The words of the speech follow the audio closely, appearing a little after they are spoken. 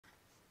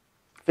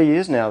For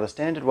years now, the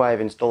standard way of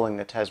installing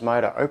the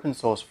Tasmota open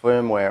source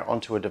firmware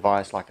onto a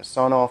device like a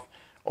Sonoff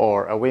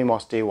or a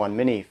Wemos D1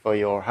 Mini for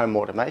your home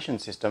automation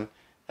system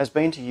has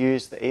been to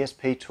use the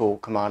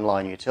esptool command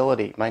line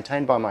utility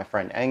maintained by my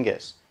friend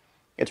Angus.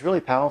 It's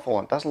really powerful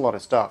and does a lot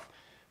of stuff,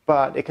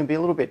 but it can be a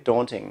little bit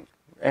daunting.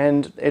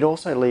 And it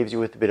also leaves you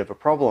with a bit of a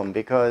problem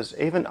because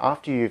even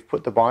after you've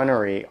put the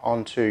binary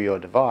onto your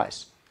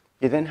device,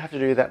 you then have to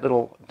do that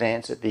little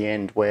dance at the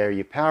end where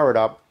you power it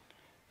up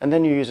and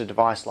then you use a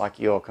device like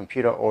your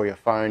computer or your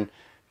phone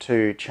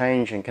to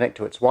change and connect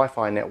to its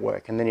Wi-Fi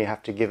network, and then you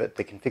have to give it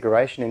the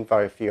configuration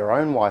info for your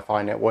own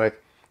Wi-Fi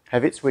network,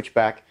 have it switch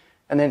back,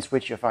 and then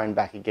switch your phone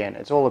back again.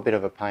 It's all a bit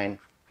of a pain.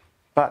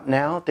 But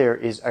now there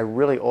is a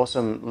really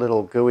awesome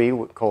little GUI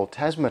called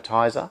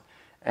Tasmotizer,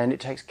 and it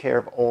takes care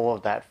of all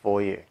of that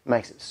for you. It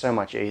makes it so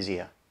much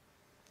easier.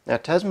 Now,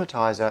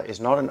 Tasmotizer is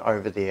not an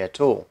over-the-air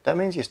tool. That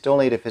means you still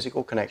need a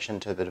physical connection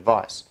to the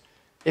device.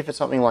 If it's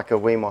something like a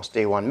Wemos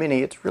D1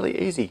 Mini, it's really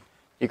easy.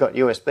 You've got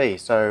USB,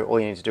 so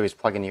all you need to do is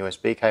plug in a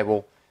USB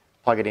cable,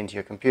 plug it into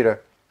your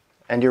computer,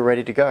 and you're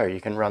ready to go.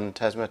 You can run the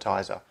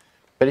Tasmotizer.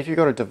 But if you've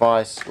got a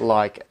device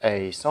like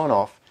a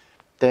Sonoff,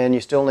 then you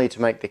still need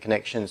to make the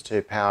connections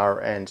to power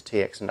and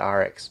TX and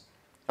RX.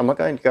 I'm not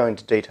going to go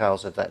into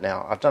details of that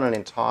now. I've done an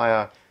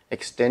entire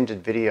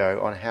extended video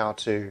on how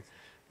to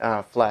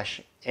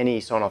flash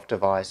any Sonoff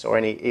device or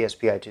any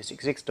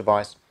ESP8266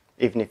 device,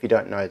 even if you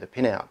don't know the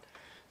pinout.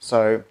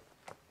 So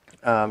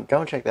go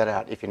and check that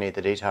out if you need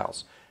the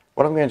details.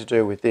 What I'm going to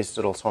do with this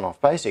little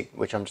Sonoff Basic,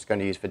 which I'm just going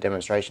to use for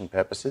demonstration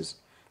purposes,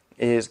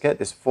 is get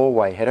this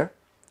 4-way header,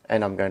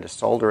 and I'm going to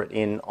solder it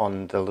in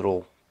on the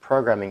little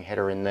programming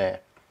header in there.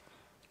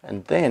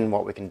 And then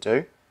what we can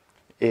do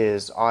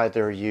is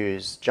either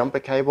use jumper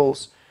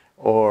cables,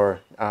 or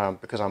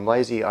because I'm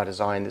lazy, I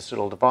designed this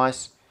little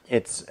device.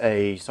 It's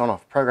a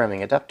Sonoff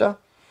programming adapter,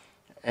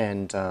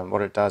 and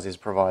what it does is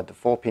provide the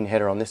 4-pin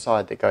header on this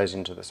side that goes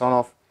into the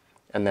Sonoff,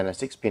 and then a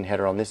 6-pin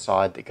header on this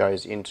side that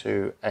goes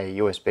into a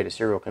USB to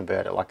serial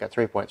converter, like a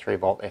 3.3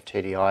 volt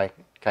FTDI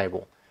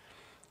cable.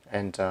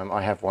 And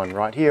I have one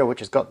right here which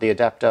has got the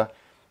adapter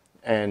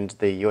and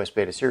the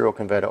USB to serial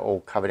converter all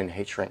covered in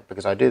heat shrink.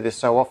 Because I do this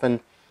so often,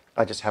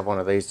 I just have one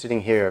of these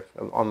sitting here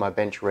on my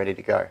bench ready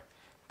to go.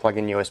 Plug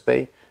in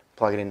USB,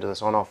 plug it into the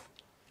Sonoff,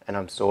 and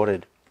I'm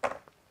sorted.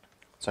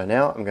 So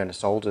now I'm going to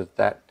solder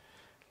that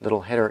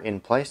little header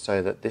in place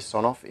so that this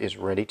Sonoff is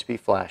ready to be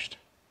flashed.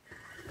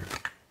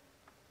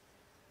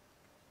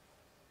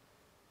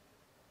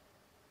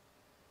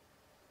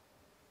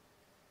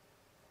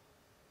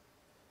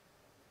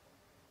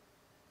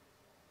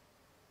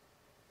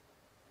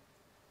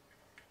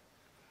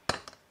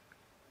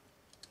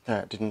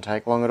 That didn't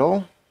take long at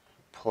all.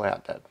 Pull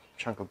out that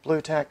chunk of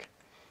blue tack,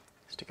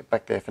 stick it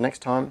back there for next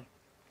time,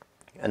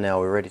 and now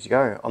we're ready to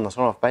go. On the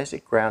Sonoff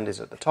Basic, ground is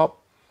at the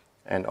top,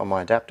 and on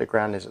my adapter,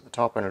 ground is at the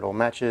top, and it all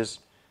matches.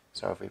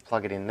 So if we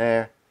plug it in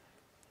there,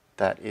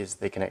 that is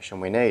the connection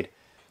we need.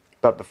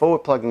 But before we're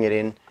plugging it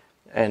in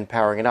and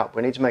powering it up,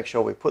 we need to make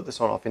sure we put the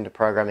Sonoff into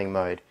programming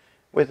mode.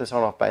 With the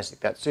Sonoff Basic,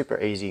 that's super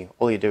easy.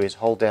 All you do is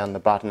hold down the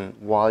button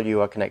while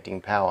you are connecting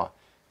power.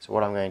 So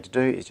what I'm going to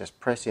do is just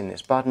press in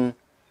this button,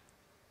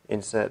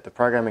 insert the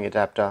programming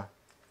adapter,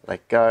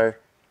 let go,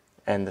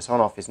 and the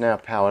Sonoff is now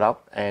powered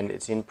up and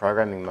it's in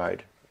programming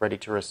mode, ready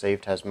to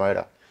receive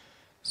Tasmota.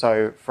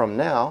 So from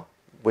now,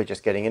 we're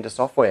just getting into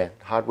software.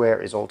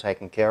 Hardware is all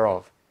taken care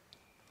of.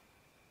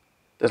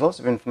 There's lots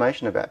of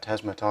information about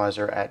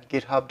Tasmotizer at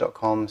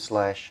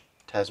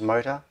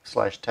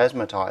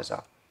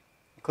github.com/tasmota/tasmotizer,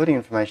 including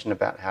information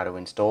about how to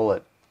install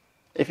it.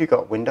 If you've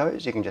got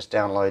Windows, you can just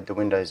download the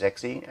Windows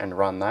exe and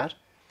run that.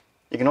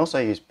 You can also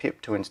use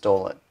pip to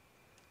install it.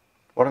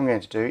 What I'm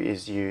going to do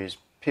is use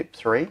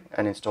pip3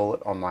 and install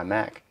it on my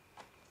Mac.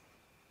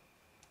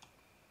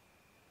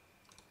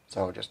 So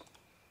I'll just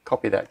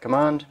copy that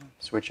command,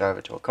 switch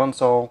over to a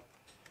console,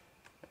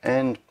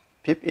 and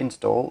pip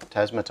install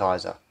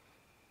Tasmotizer.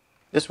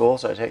 This will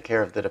also take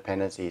care of the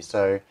dependencies,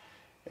 so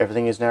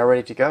everything is now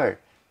ready to go.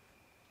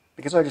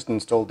 Because I just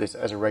installed this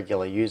as a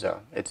regular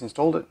user, it's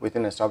installed it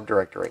within a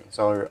subdirectory.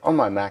 So on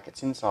my Mac,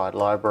 it's inside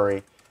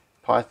library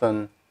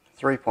Python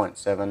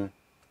 3.7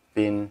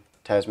 bin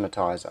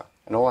Tasmotizer.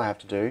 And all I have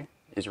to do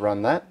is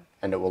run that,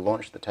 and it will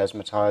launch the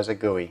Tasmotizer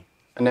GUI.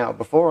 And now,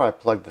 before I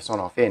plug the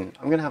Sonoff in,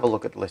 I'm going to have a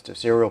look at the list of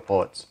serial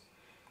ports.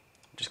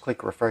 Just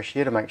click refresh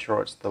here to make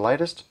sure it's the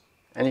latest,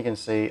 and you can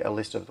see a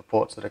list of the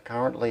ports that are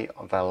currently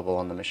available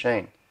on the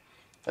machine.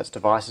 That's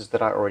devices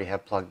that I already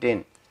have plugged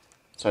in.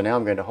 So now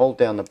I'm going to hold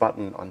down the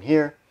button on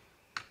here,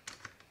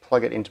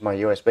 plug it into my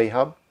USB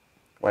hub,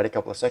 wait a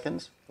couple of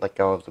seconds, let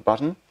go of the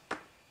button,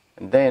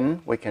 and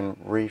then we can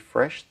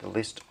refresh the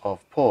list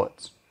of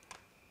ports.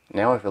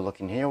 Now if we look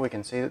in here, we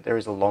can see that there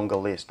is a longer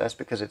list. That's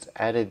because it's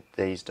added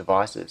these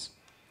devices.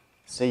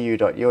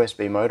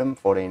 cu.usb modem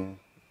 14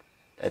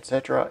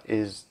 etc.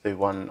 is the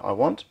one I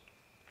want.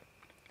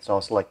 So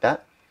I'll select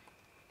that.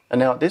 And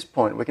now at this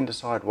point we can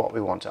decide what we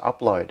want to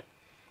upload.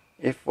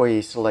 If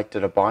we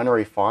selected a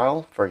binary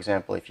file, for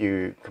example if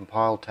you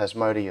compiled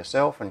Tasmota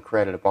yourself and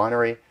created a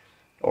binary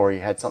or you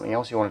had something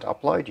else you wanted to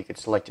upload, you could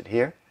select it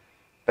here.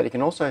 But you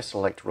can also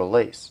select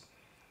release.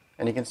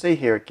 And you can see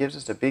here it gives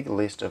us a big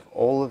list of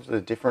all of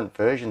the different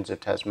versions of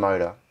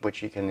Tasmota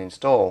which you can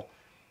install.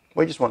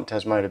 We just want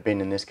Tasmota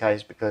bin in this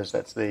case because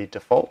that's the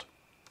default.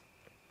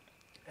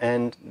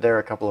 And there are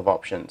a couple of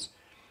options.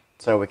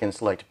 So we can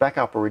select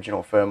backup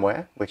original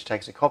firmware, which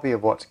takes a copy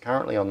of what's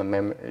currently on the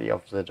memory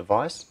of the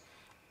device.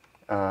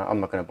 I'm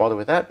not going to bother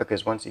with that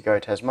because once you go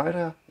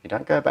Tasmota, you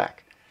don't go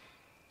back.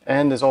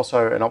 And there's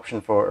also an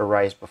option for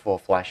erase before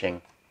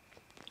flashing.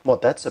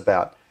 What that's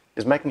about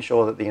is making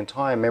sure that the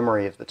entire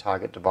memory of the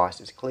target device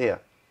is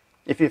clear.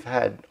 If you've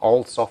had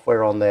old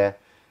software on there,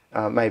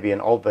 maybe an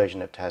old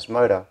version of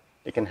Tasmota,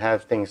 it can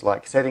have things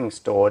like settings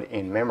stored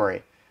in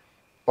memory.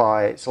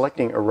 By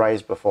selecting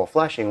erase before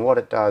flashing, what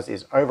it does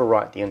is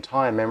overwrite the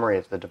entire memory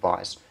of the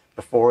device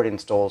before it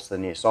installs the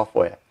new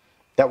software.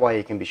 That way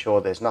you can be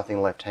sure there's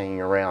nothing left hanging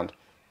around.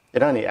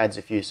 It only adds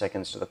a few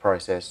seconds to the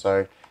process,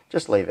 so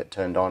just leave it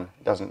turned on.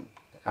 It doesn't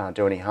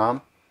do any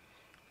harm.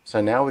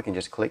 So now we can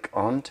just click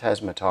on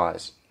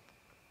Tasmotize.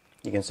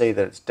 You can see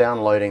that it's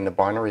downloading the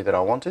binary that I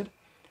wanted,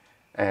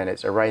 and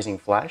it's erasing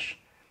flash.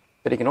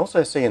 But you can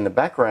also see in the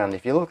background,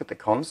 if you look at the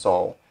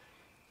console,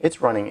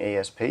 it's running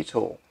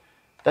esptool.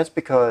 That's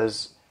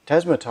because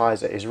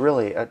Tasmotizer is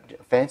really a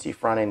fancy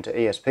front end to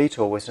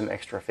esptool with some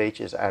extra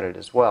features added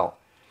as well.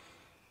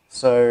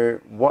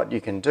 So what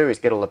you can do is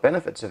get all the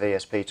benefits of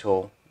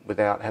esptool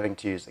without having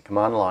to use the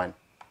command line.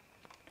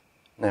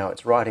 Now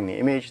it's writing the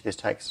image. This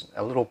takes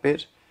a little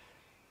bit,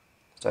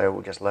 so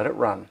we'll just let it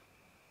run.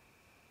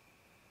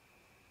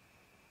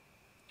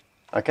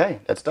 Okay,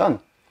 that's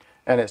done.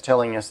 And it's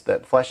telling us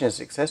that flashing is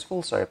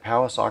successful, so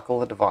power cycle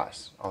the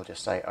device. I'll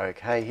just say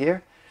OK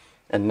here.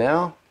 And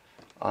now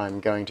I'm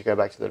going to go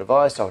back to the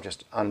device. I'll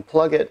just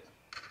unplug it,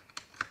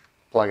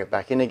 plug it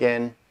back in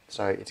again,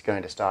 so it's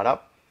going to start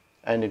up.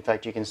 And in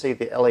fact, you can see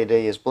the LED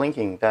is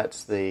blinking.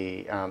 That's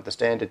the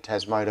standard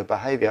Tasmota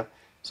behavior.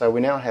 So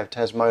we now have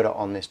Tasmota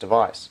on this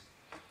device.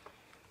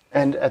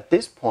 And at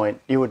this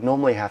point, you would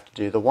normally have to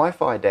do the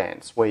Wi-Fi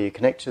dance, where you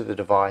connect to the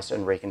device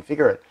and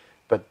reconfigure it.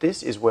 But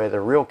this is where the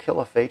real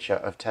killer feature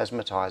of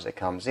Tasmotizer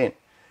comes in.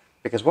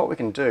 Because what we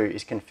can do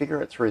is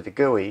configure it through the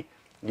GUI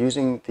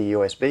using the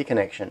USB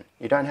connection.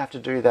 You don't have to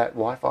do that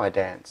Wi-Fi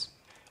dance.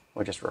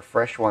 We'll just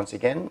refresh once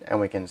again, and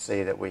we can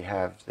see that we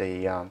have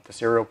the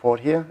serial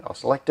port here. I'll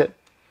select it,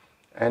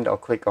 and I'll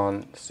click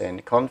on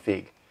Send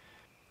Config.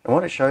 And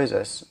what it shows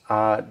us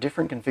are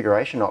different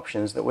configuration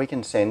options that we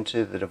can send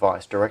to the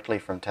device directly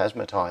from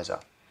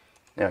Tasmotizer.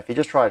 Now, if you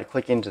just try to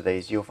click into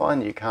these, you'll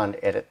find that you can't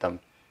edit them.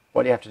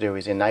 What you have to do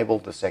is enable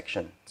the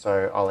section.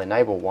 So I'll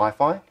enable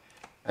Wi-Fi,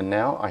 and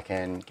now I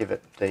can give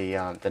it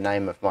the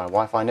name of my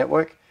Wi-Fi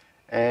network,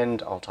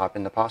 and I'll type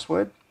in the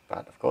password,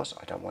 but of course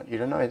I don't want you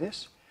to know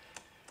this.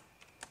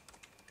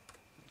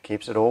 It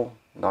keeps it all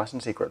nice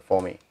and secret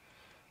for me.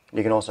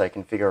 You can also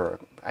configure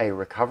a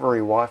recovery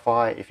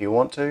Wi-Fi if you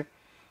want to,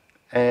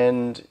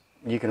 and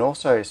you can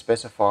also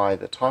specify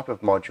the type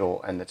of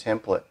module and the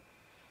template.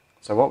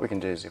 So what we can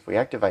do is if we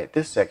activate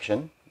this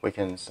section, we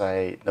can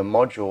say the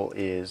module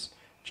is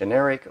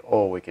generic,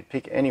 or we could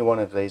pick any one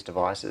of these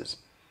devices.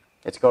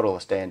 It's got all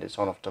the standard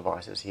Sonoff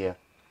devices here.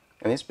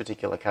 In this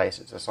particular case,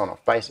 it's a Sonoff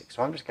Basic,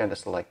 so I'm just going to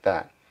select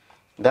that.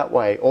 That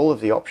way, all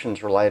of the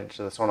options related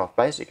to the Sonoff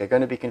Basic are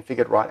going to be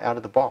configured right out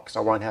of the box.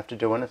 I won't have to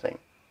do anything.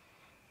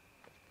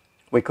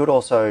 We could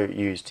also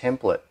use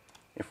template.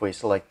 If we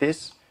select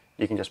this,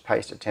 you can just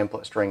paste a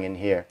template string in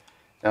here.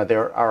 Now,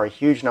 there are a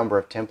huge number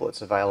of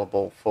templates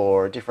available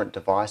for different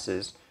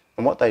devices,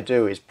 and what they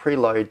do is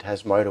preload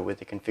Tasmota with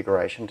the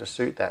configuration to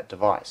suit that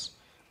device.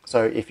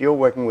 So if you're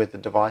working with the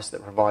device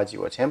that provides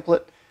you a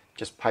template,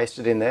 just paste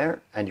it in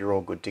there and you're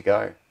all good to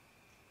go.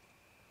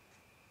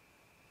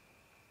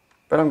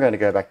 But I'm going to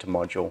go back to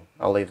module.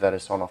 I'll leave that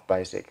as Sonoff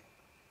Basic.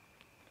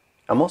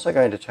 I'm also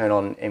going to turn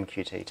on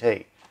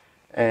MQTT,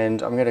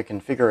 and I'm going to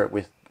configure it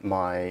with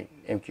my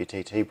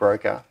MQTT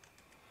broker.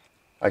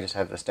 I just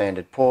have the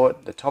standard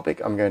port. The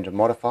topic I'm going to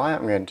modify.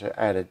 I'm going to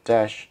add a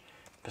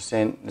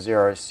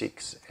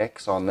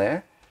 %06x on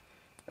there.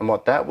 And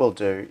what that will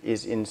do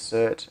is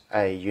insert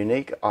a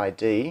unique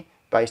ID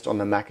based on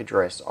the MAC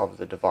address of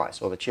the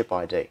device, or the chip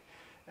ID.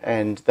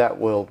 And that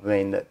will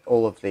mean that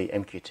all of the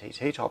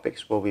MQTT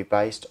topics will be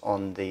based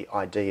on the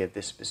ID of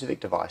this specific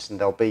device, and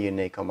they'll be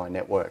unique on my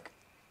network.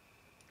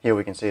 Here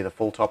we can see the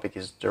full topic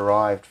is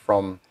derived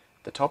from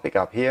the topic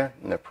up here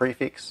and the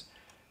prefix.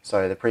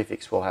 So the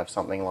prefix will have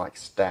something like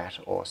stat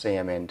or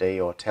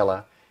CMND or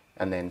teller,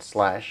 and then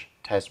slash,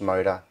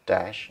 Tasmota,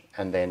 dash,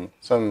 and then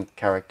some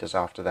characters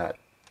after that.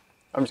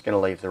 I'm just going to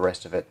leave the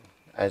rest of it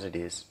as it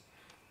is.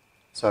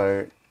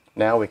 So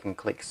now we can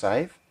click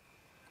Save,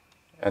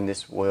 and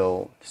this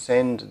will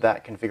send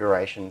that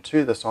configuration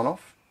to the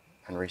Sonoff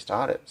and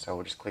restart it. So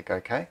we'll just click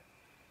OK.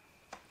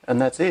 And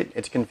that's it.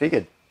 It's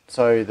configured.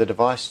 So the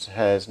device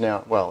has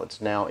now, well, it's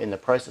now in the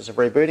process of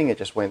rebooting. It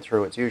just went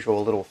through its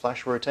usual little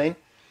flash routine.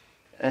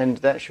 And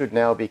that should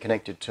now be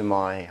connected to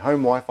my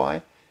home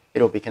Wi-Fi.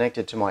 It'll be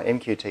connected to my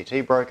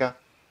MQTT broker,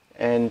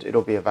 and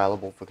it'll be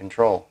available for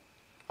control.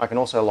 I can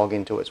also log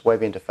into its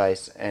web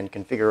interface and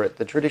configure it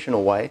the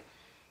traditional way,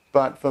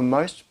 but for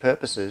most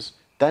purposes,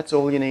 that's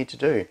all you need to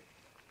do.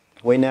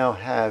 We now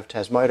have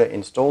Tasmota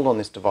installed on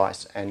this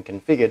device and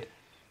configured,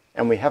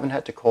 and we haven't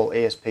had to call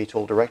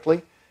esptool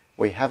directly.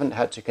 We haven't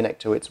had to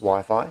connect to its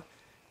Wi-Fi.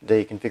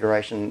 The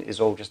configuration is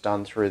all just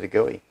done through the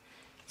GUI.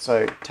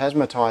 So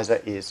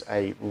Tasmotizer is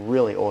a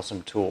really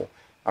awesome tool.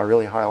 I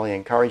really highly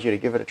encourage you to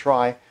give it a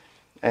try,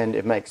 and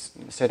it makes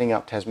setting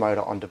up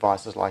Tasmota on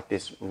devices like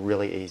this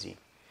really easy.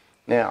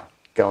 Now,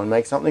 go and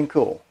make something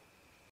cool.